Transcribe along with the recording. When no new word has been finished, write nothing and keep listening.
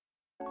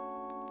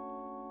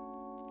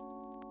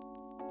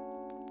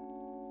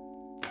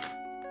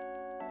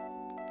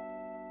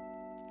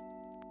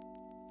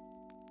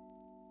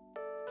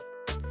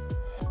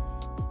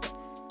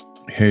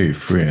Hey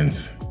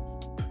friends,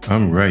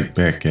 I'm right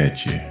back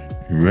at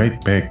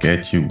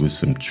you with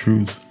some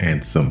truths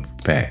and some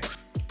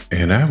facts.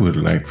 And I would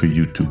like for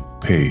you to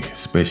pay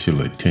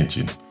special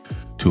attention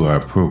to our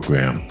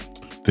program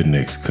the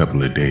next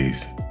couple of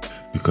days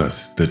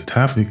because the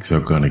topics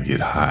are going to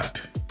get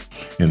hot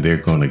and they're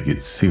going to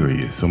get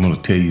serious. I'm going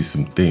to tell you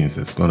some things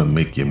that's going to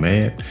make you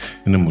mad,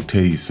 and I'm going to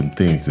tell you some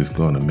things that's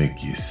going to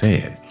make you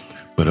sad.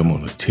 But I'm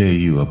going to tell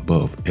you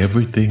above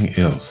everything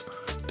else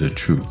the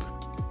truth.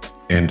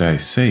 And I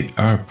say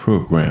our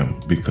program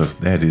because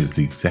that is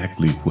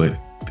exactly what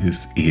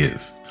this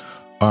is.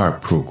 Our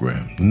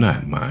program,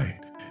 not mine.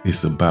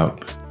 It's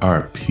about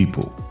our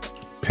people,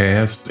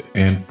 past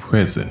and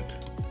present,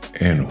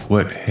 and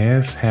what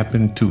has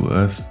happened to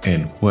us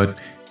and what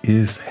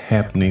is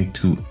happening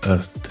to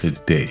us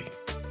today.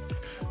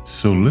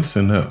 So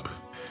listen up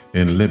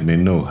and let me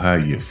know how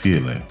you're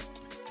feeling.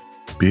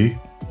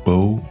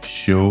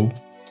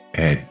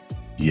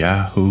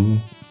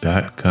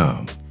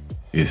 BigBoShow@yahoo.com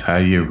is how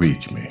you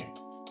reach me.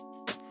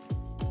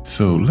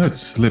 So let's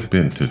slip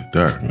into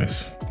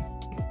darkness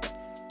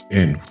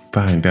and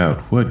find out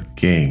what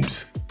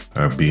games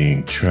are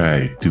being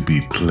tried to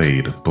be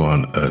played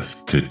upon us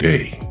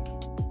today.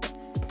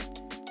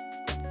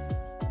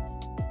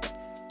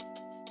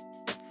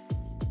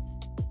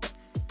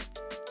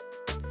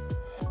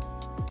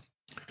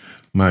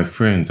 My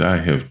friends, I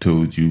have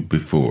told you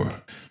before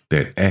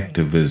that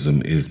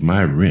activism is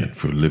my rent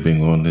for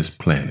living on this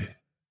planet.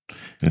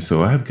 And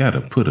so I've got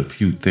to put a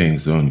few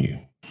things on you.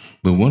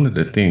 But one of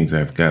the things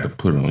I've got to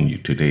put on you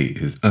today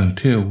is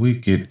until we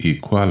get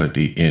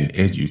equality in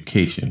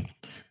education,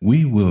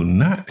 we will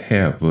not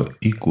have an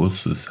equal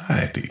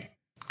society.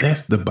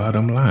 That's the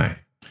bottom line.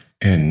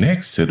 And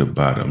next to the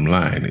bottom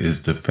line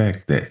is the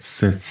fact that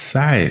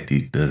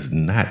society does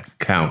not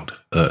count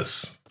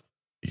us.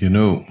 You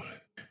know,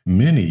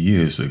 many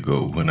years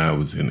ago when I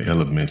was in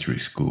elementary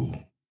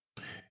school,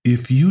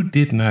 if you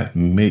did not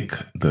make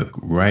the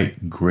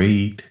right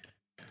grade,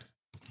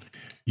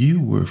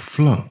 you were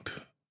flunked.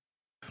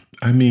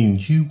 I mean,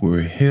 you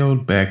were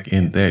held back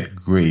in that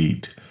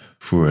grade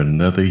for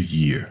another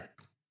year.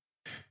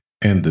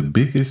 And the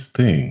biggest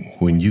thing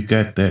when you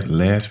got that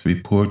last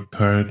report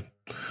card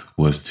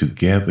was to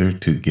gather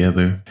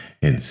together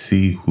and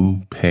see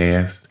who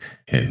passed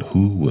and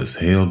who was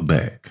held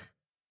back.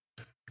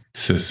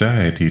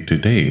 Society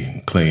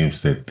today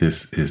claims that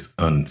this is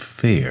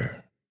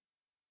unfair.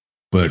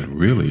 But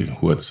really,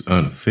 what's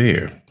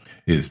unfair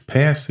is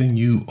passing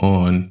you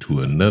on to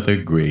another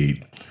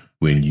grade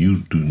when you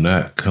do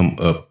not come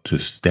up to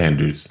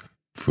standards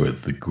for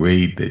the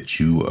grade that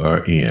you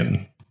are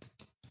in.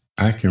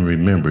 I can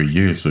remember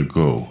years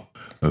ago,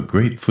 a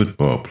great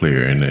football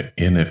player in the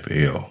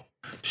NFL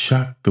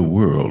shocked the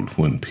world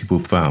when people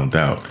found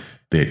out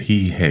that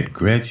he had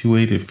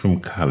graduated from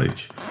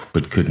college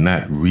but could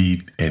not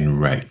read and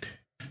write.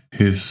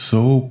 His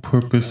sole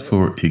purpose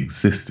for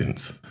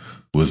existence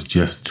was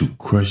just to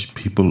crush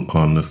people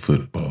on the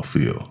football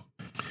field.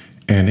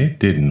 And it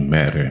didn't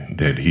matter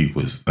that he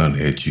was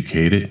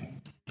uneducated.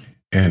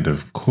 And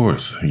of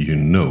course, you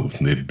know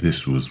that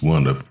this was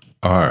one of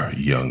our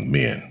young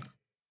men.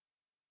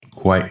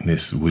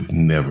 Whiteness would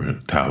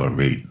never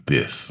tolerate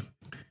this.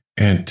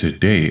 And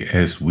today,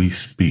 as we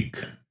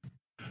speak,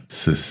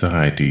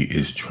 society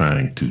is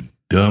trying to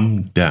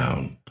dumb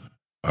down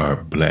our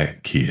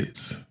black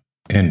kids.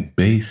 And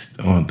based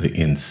on the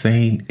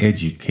insane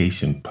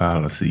education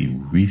policy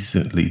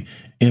recently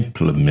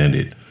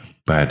implemented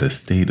by the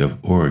state of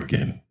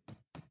Oregon,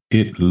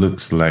 it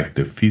looks like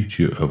the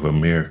future of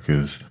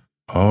America's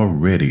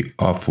already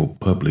awful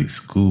public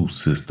school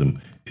system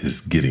is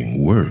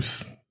getting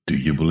worse. Do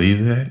you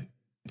believe that?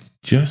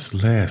 Just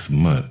last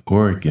month,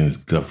 Oregon's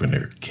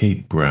Governor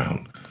Kate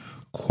Brown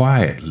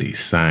quietly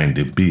signed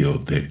a bill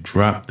that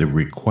dropped the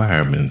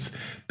requirements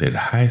that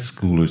high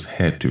schoolers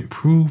had to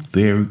prove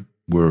they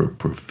were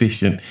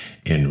proficient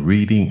in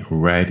reading,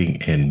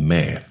 writing, and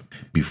math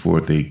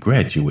before they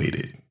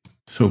graduated.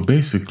 So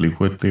basically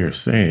what they're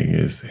saying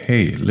is,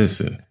 hey,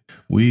 listen,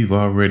 we've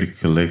already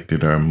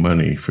collected our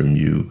money from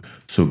you,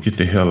 so get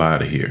the hell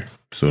out of here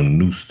so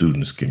new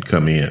students can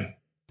come in.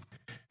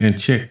 And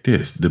check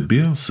this, the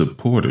bill's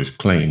supporters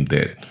claim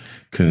that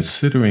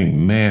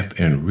considering math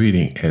and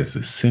reading as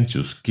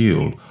essential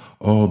skill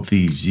all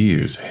these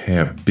years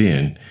have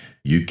been,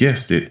 you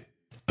guessed it,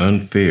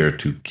 unfair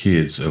to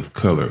kids of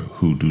color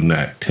who do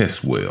not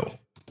test well.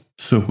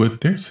 So what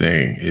they're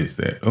saying is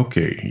that,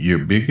 okay,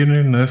 you're bigger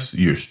than us,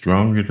 you're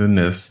stronger than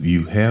us,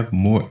 you have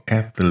more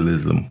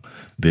athleticism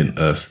than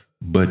us,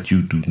 but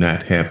you do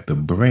not have the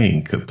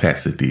brain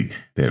capacity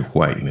that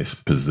whiteness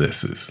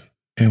possesses.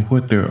 And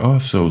what they're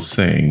also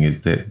saying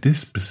is that this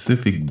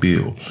specific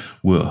bill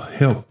will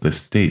help the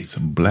state's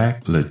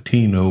Black,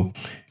 Latino,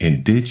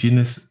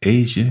 Indigenous,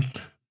 Asian,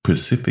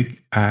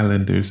 Pacific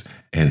Islanders,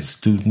 and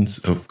students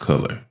of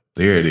color.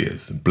 There it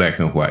is, black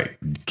and white.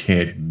 You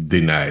can't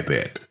deny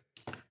that.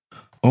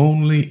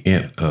 Only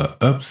in a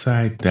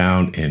upside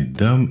down and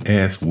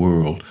dumb-ass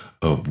world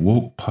of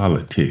woke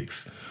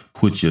politics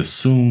which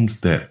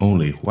assumes that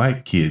only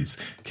white kids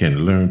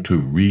can learn to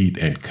read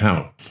and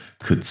count,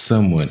 could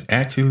someone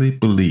actually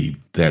believe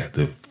that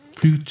the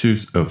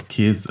futures of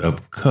kids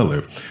of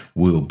color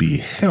will be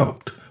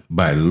helped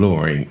by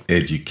lowering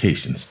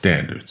education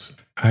standards?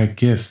 I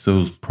guess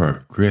those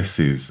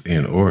progressives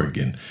in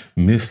Oregon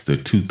missed the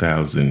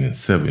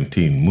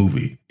 2017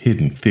 movie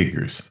Hidden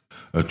Figures,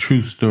 a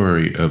true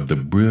story of the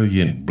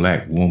brilliant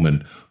black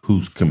woman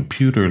whose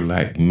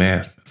computer-like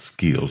math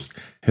skills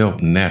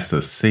helped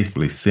NASA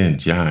safely send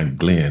John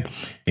Glenn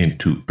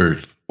into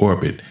Earth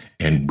orbit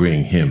and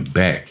bring him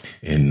back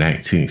in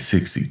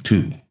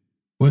 1962.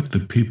 What the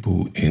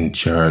people in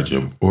charge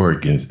of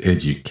Oregon's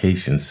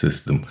education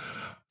system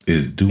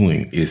is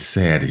doing is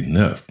sad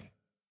enough.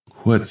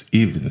 What's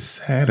even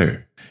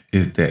sadder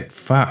is that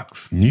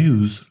Fox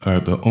News are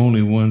the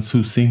only ones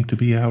who seem to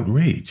be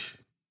outraged.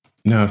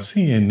 Now,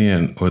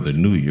 CNN or the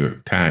New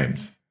York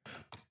Times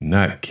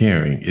not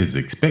caring is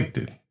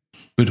expected.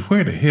 But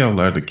where the hell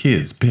are the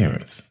kids'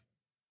 parents?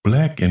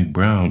 Black and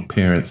brown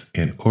parents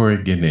in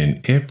Oregon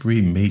and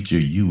every major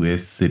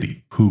U.S.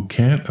 city who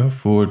can't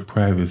afford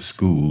private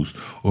schools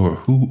or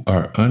who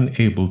are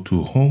unable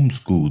to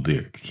homeschool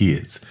their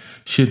kids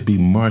should be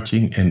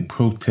marching and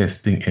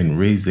protesting and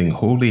raising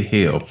holy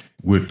hell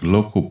with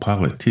local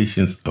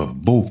politicians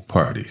of both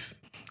parties.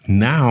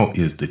 Now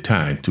is the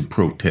time to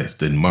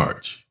protest and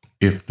march,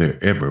 if there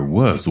ever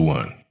was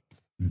one.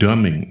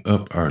 Dumbing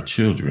up our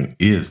children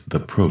is the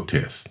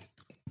protest.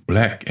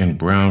 Black and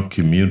brown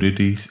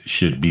communities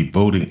should be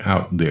voting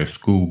out their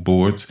school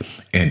boards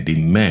and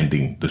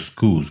demanding the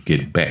schools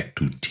get back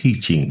to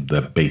teaching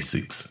the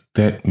basics.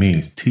 That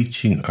means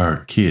teaching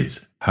our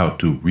kids how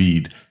to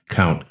read,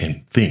 count,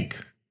 and think,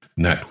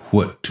 not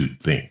what to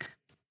think.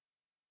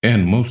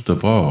 And most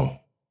of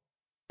all,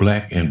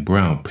 black and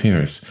brown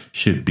parents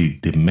should be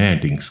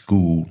demanding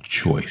school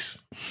choice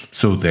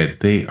so that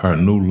they are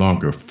no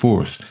longer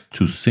forced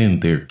to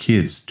send their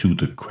kids to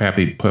the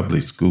crappy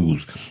public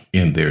schools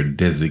in their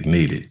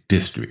designated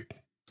district.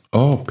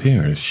 All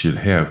parents should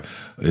have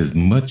as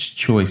much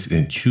choice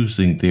in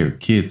choosing their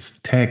kids'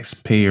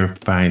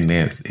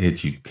 taxpayer-financed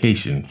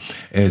education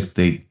as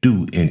they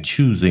do in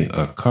choosing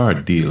a car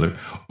dealer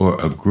or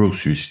a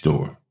grocery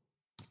store.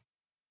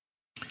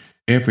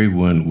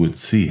 Everyone would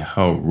see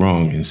how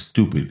wrong and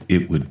stupid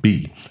it would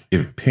be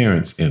if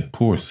parents in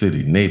poor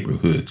city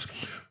neighborhoods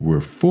were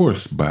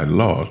forced by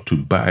law to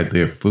buy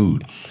their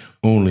food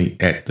only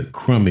at the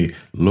crummy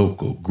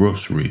local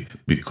grocery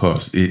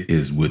because it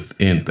is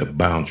within the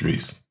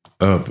boundaries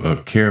of a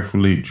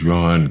carefully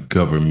drawn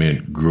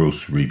government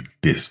grocery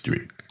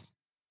district.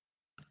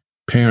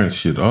 Parents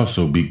should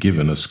also be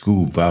given a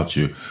school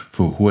voucher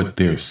for what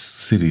their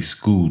city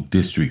school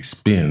district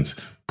spends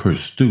per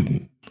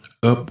student,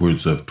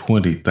 upwards of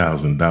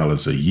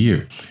 $20,000 a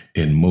year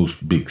in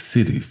most big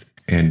cities,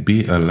 and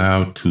be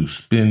allowed to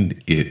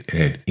spend it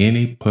at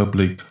any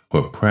public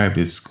or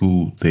private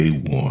school they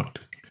want.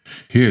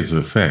 Here's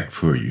a fact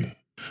for you.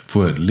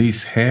 For at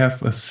least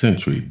half a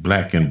century,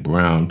 black and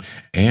brown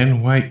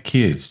and white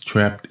kids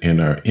trapped in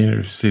our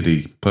inner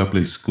city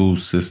public school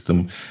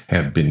system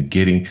have been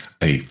getting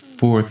a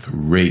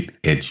fourth-rate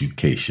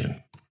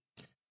education.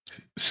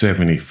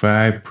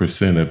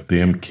 75% of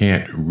them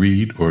can't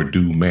read or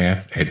do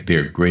math at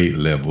their grade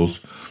levels,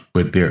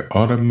 but they're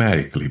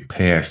automatically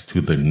passed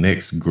to the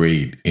next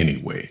grade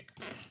anyway.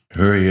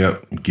 Hurry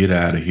up, get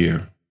out of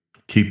here,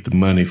 keep the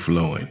money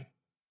flowing.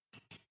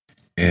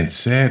 And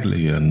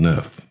sadly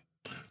enough,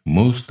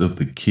 most of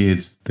the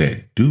kids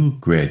that do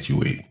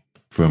graduate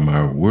from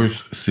our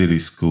worst city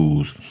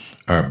schools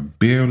are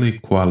barely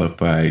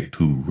qualified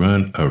to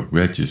run a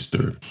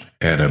register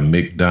at a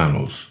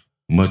McDonald's,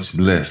 much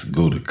less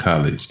go to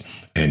college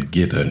and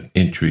get an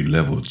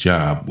entry-level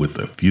job with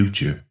a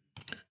future.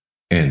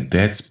 And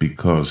that's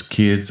because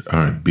kids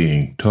aren't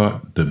being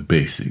taught the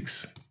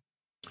basics.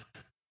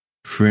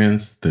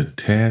 Friends, the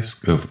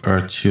task of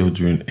our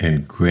children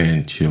and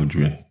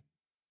grandchildren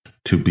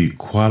to be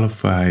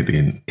qualified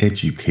and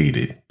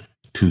educated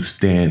to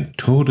stand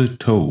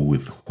toe-to-toe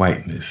with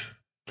whiteness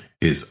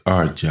is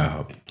our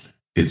job.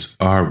 It's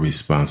our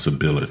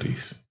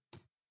responsibilities.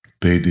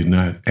 They did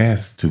not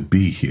ask to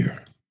be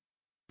here.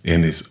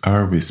 And it's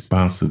our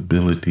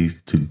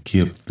responsibilities to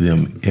give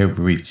them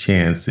every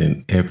chance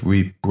and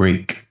every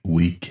break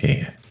we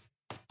can.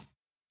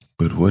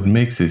 But what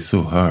makes it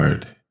so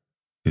hard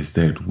is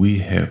that we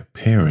have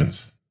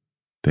parents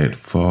that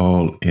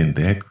fall in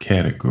that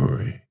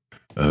category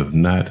of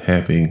not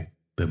having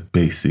the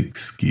basic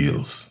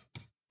skills.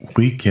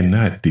 We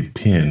cannot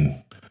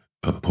depend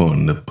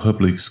upon the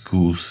public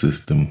school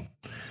system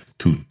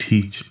to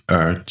teach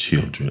our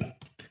children.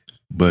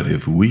 But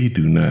if we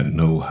do not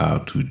know how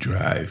to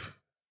drive,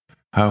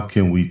 how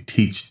can we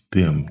teach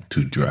them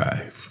to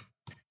drive?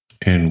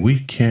 And we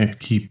can't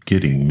keep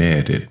getting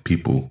mad at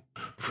people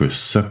for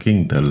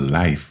sucking the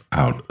life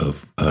out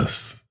of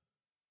us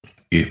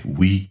if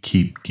we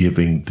keep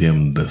giving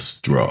them the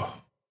straw.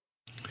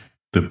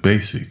 The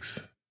basics,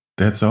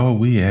 that's all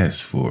we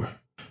ask for.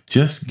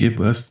 Just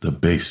give us the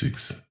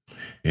basics.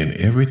 and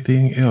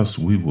everything else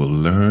we will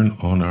learn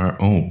on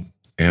our own.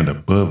 And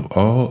above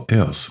all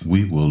else,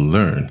 we will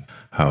learn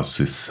how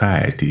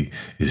society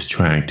is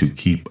trying to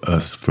keep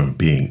us from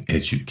being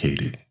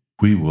educated.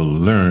 We will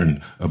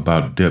learn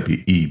about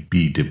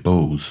W.E.B. Du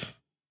Bois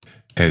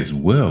as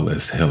well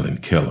as Helen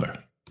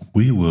Keller.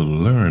 We will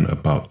learn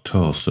about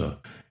Tulsa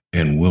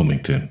and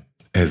Wilmington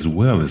as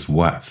well as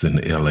Watts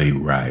and L.A.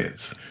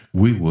 riots.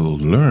 We will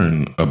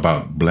learn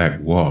about Black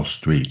Wall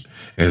Street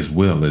as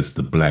well as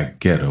the Black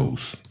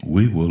ghettos.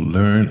 We will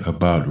learn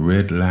about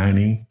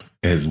redlining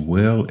as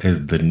well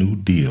as the New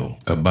Deal,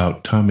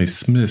 about Tommy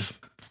Smith's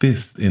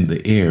fist in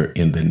the air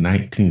in the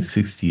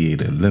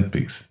 1968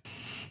 Olympics,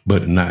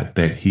 but not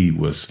that he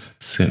was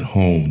sent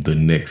home the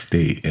next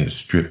day and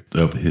stripped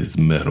of his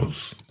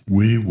medals.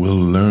 We will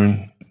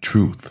learn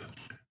truth.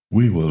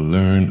 We will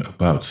learn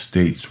about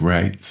states'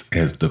 rights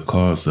as the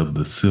cause of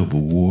the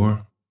Civil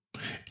War,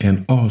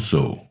 and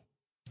also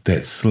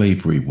that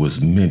slavery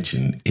was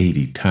mentioned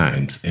 80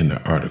 times in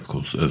the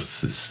Articles of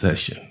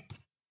Secession.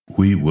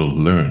 We will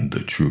learn the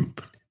truth.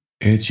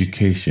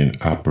 Education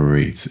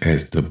operates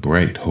as the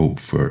bright hope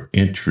for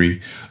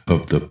entry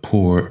of the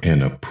poor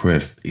and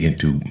oppressed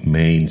into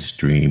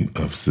mainstream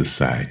of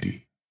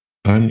society.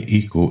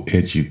 Unequal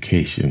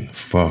education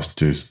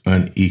fosters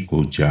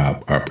unequal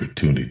job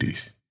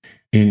opportunities,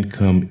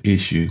 income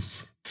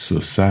issues,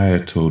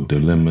 societal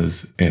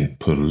dilemmas, and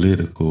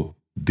political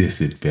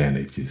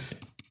disadvantages.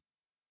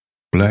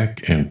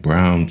 Black and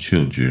brown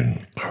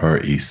children are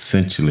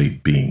essentially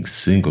being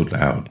singled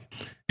out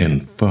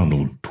and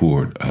funneled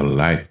toward a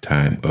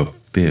lifetime of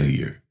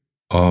failure,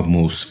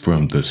 almost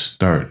from the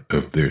start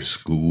of their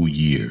school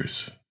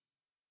years.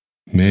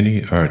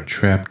 Many are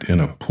trapped in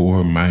a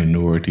poor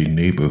minority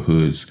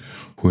neighborhoods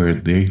where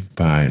they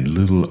find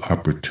little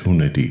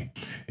opportunity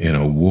in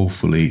a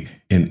woefully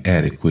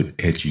inadequate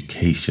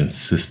education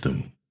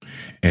system,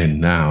 and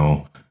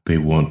now they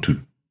want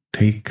to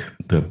take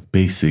the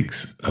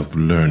basics of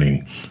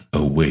learning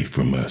away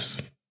from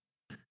us.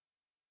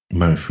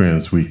 My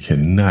friends, we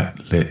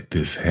cannot let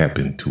this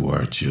happen to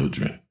our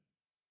children.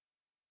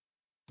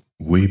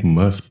 We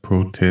must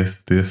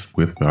protest this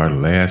with our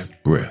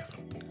last breath.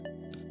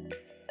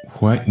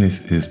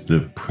 Whiteness is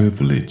the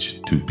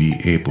privilege to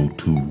be able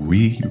to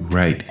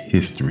rewrite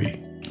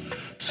history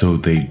so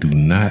they do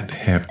not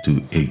have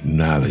to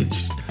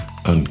acknowledge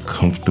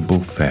uncomfortable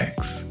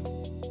facts.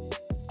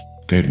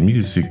 That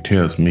music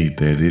tells me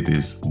that it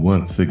is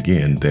once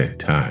again that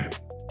time.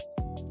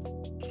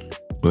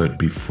 But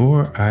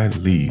before I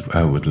leave,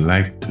 I would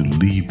like to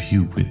leave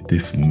you with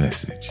this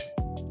message.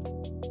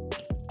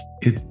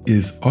 It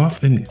is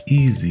often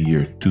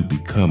easier to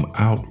become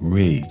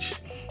outraged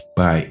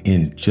by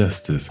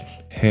injustice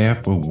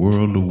half a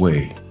world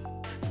away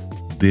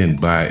than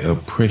by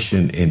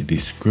oppression and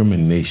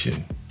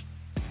discrimination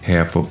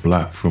half a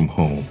block from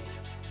home.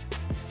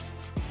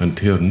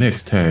 Until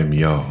next time,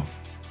 y'all,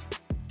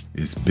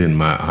 it's been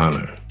my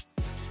honor.